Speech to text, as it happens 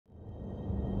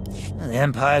The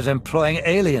Empire's employing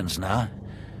aliens now.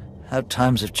 How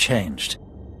times have changed.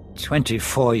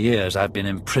 24 years I've been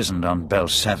imprisoned on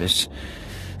Belsavis.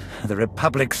 The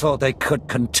Republic thought they could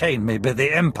contain me, but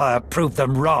the Empire proved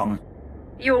them wrong.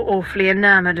 You're awfully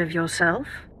enamored of yourself.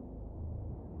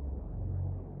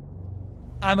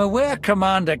 I'm aware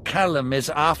Commander Callum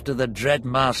is after the Dread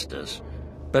Masters,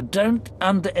 but don't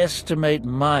underestimate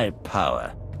my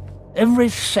power. Every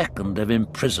second of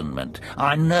imprisonment,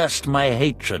 I nursed my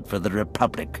hatred for the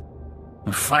Republic.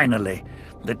 Finally,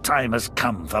 the time has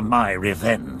come for my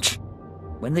revenge.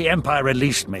 When the Empire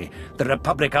released me, the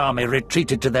Republic army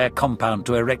retreated to their compound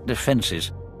to erect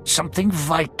defenses. Something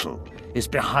vital is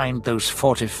behind those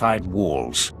fortified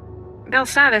walls.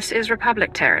 Belsavis is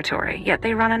Republic territory, yet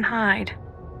they run and hide.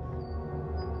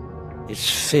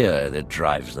 It's fear that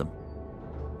drives them.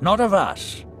 Not of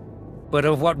us, but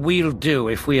of what we'll do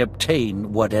if we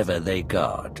obtain whatever they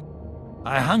guard.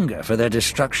 I hunger for their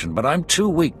destruction, but I'm too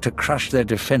weak to crush their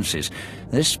defenses.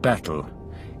 This battle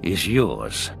is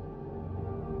yours.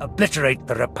 Obliterate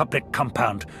the Republic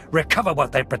compound, recover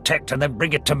what they protect, and then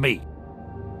bring it to me.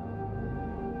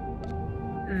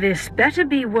 This better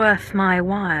be worth my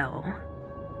while.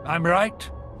 I'm right.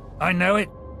 I know it.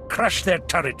 Crush their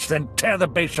turrets, then tear the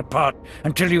base apart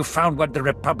until you've found what the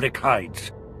Republic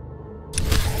hides.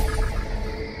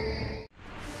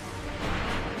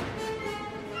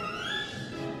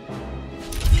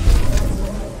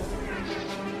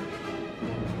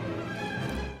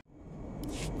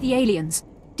 The aliens.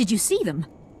 Did you see them?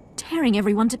 Tearing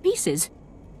everyone to pieces.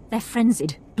 They're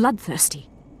frenzied, bloodthirsty.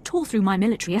 Tore through my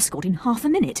military escort in half a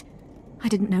minute. I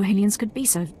didn't know aliens could be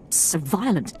so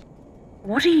violent.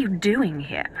 What are you doing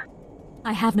here?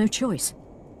 I have no choice.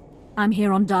 I'm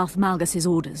here on Darth Malgus's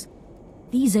orders.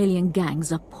 These alien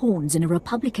gangs are pawns in a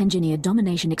Republic-engineered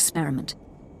domination experiment,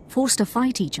 forced to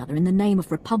fight each other in the name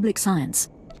of Republic science.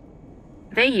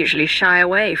 They usually shy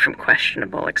away from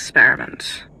questionable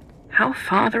experiments. How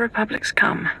far the Republic's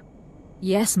come.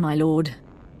 Yes, my lord.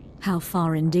 How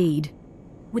far indeed.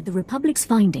 With the Republic's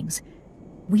findings,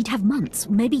 we'd have months,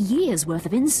 maybe years' worth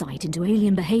of insight into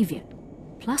alien behavior.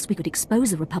 Plus, we could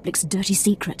expose the Republic's dirty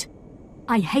secret.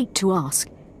 I hate to ask,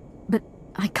 but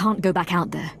I can't go back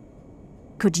out there.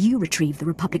 Could you retrieve the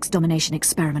Republic's domination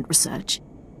experiment research?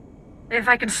 If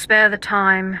I can spare the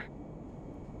time.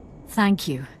 Thank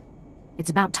you. It's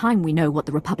about time we know what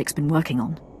the Republic's been working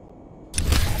on.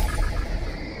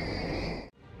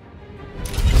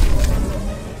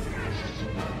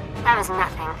 That was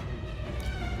nothing.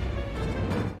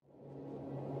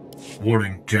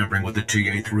 Warning, tampering with the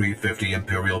TA-350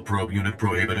 Imperial probe unit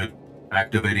prohibited.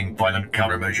 Activating violent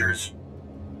countermeasures.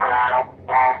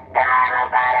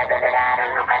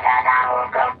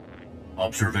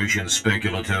 Observation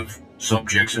speculative.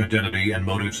 Subject's identity and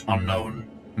motives unknown.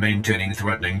 Maintaining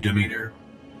threatening demeanor.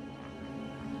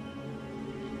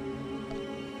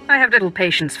 I have little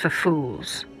patience for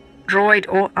fools, droid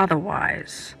or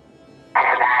otherwise.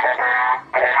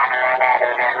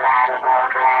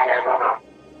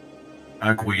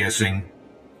 Acquiescing.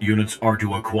 Units are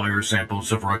to acquire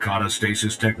samples of Rakata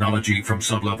stasis technology from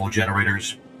sub-level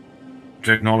generators.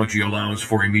 Technology allows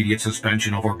for immediate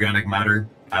suspension of organic matter.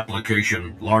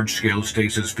 Application, large-scale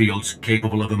stasis fields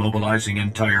capable of immobilizing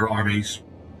entire armies.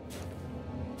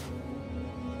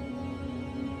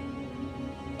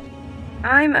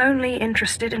 I'm only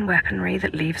interested in weaponry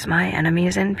that leaves my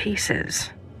enemies in pieces.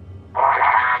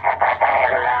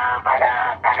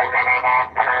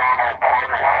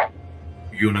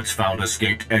 Units found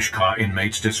escaped Eshka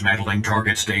inmates dismantling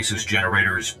target stasis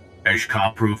generators.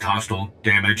 Eshka proved hostile,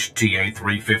 damaged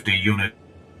TA-350 unit.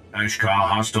 Eshka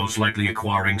hostiles likely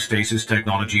acquiring stasis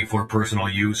technology for personal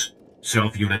use.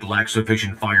 Self-unit lacks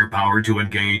sufficient firepower to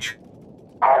engage.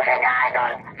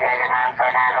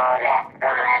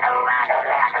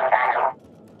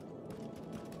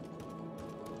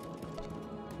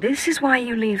 This is why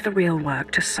you leave the real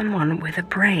work to someone with a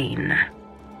brain.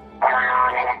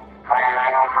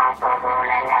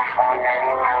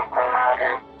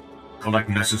 Collect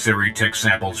necessary tech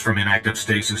samples from inactive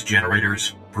stasis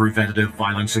generators. Preventative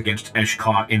violence against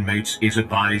Eshka inmates is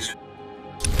advised.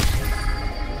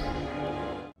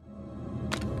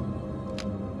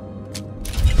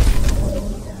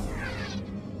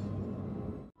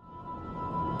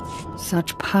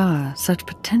 Such power, such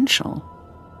potential.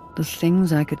 The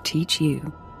things I could teach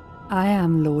you. I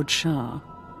am Lord Shah,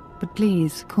 but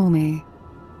please call me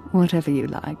whatever you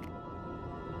like.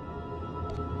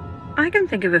 I can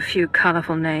think of a few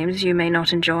colorful names you may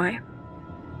not enjoy.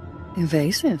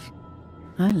 Evasive.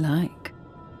 I like.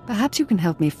 Perhaps you can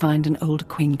help me find an old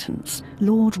acquaintance,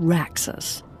 Lord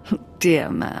Raxus. Dear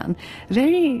man.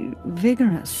 Very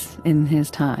vigorous in his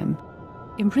time.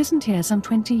 Imprisoned here some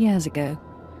 20 years ago.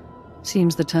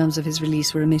 Seems the terms of his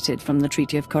release were omitted from the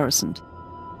Treaty of Coruscant.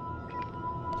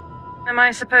 Am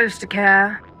I supposed to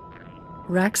care?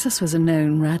 Raxus was a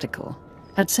known radical.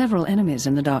 Had several enemies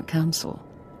in the Dark Council.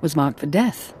 Was marked for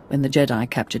death when the Jedi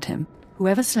captured him.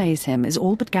 Whoever slays him is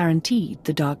all but guaranteed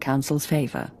the Dark Council's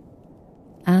favor.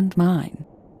 And mine.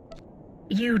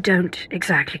 You don't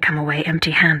exactly come away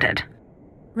empty-handed.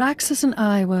 Raxus and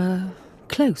I were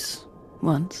close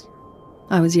once.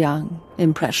 I was young,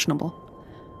 impressionable.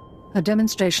 A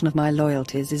demonstration of my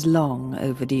loyalties is long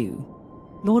overdue.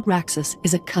 Lord Raxus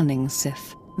is a cunning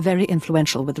Sith, very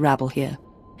influential with the rabble here.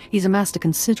 He's amassed a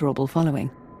considerable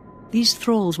following. These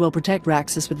thralls will protect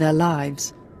Raxus with their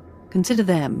lives. Consider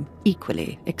them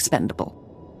equally expendable.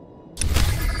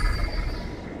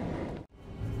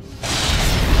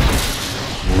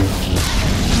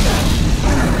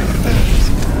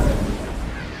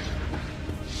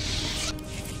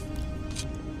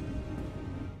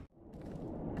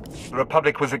 The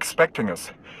Republic was expecting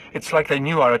us. It's like they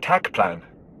knew our attack plan.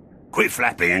 Quit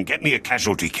flapping and get me a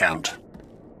casualty count.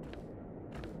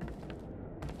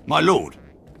 My lord,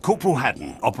 Corporal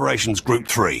Haddon, Operations Group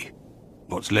 3.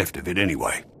 What's left of it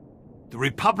anyway. The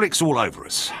Republic's all over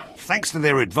us. Thanks to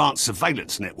their advanced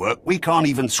surveillance network, we can't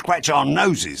even scratch our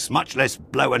noses, much less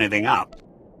blow anything up.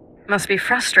 Must be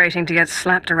frustrating to get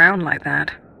slapped around like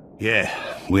that. Yeah,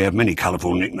 we have many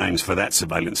colourful nicknames for that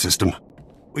surveillance system.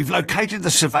 We've located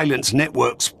the surveillance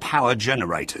network's power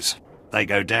generators. They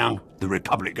go down, the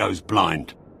Republic goes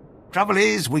blind. Trouble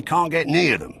is, we can't get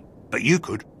near them. But you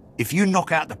could. If you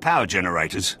knock out the power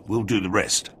generators, we'll do the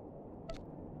rest.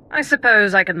 I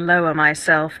suppose I can lower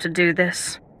myself to do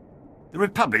this. The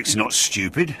Republic's not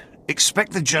stupid.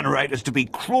 Expect the generators to be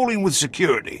crawling with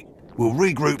security. We'll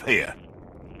regroup here.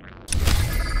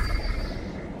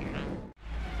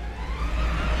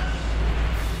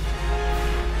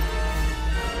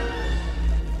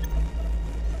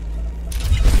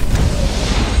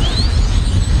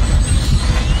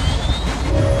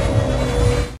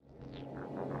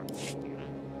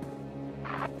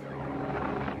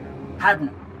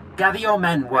 Haddon, gather your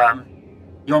men, Worm.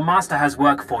 Your master has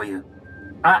work for you.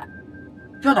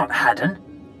 You're not Haddon.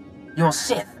 You're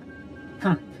Sith.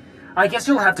 I guess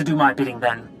you'll have to do my bidding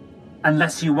then.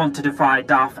 Unless you want to defy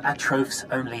Darth Atroph's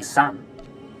only son.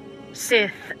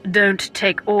 Sith don't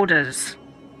take orders.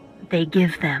 They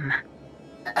give them.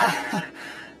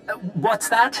 What's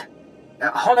that?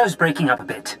 Hollow's breaking up a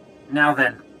bit. Now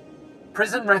then.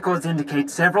 Prison records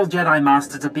indicate several Jedi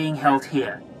Masters are being held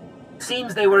here.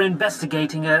 Seems they were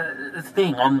investigating a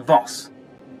thing on Voss.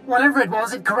 Whatever it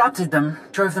was, it corrupted them,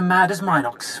 drove them mad as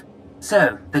Minox.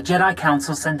 So, the Jedi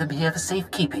Council sent them here for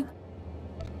safekeeping.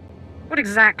 What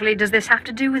exactly does this have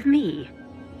to do with me?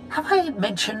 Have I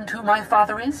mentioned who my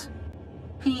father is?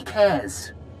 He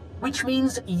cares. Which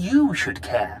means you should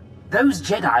care. Those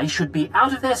Jedi should be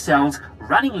out of their cells,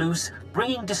 running loose,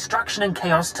 bringing destruction and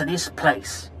chaos to this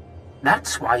place.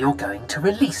 That's why you're going to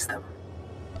release them.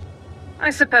 I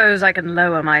suppose I can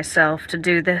lower myself to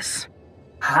do this.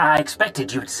 I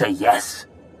expected you'd say yes.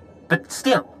 But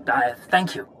still,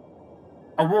 thank you.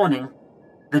 A warning.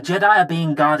 The Jedi are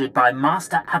being guarded by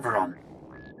Master Averon.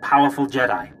 Powerful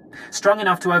Jedi. Strong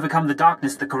enough to overcome the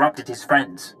darkness that corrupted his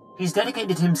friends. He's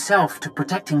dedicated himself to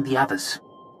protecting the others.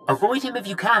 Avoid him if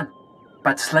you can,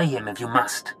 but slay him if you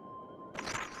must.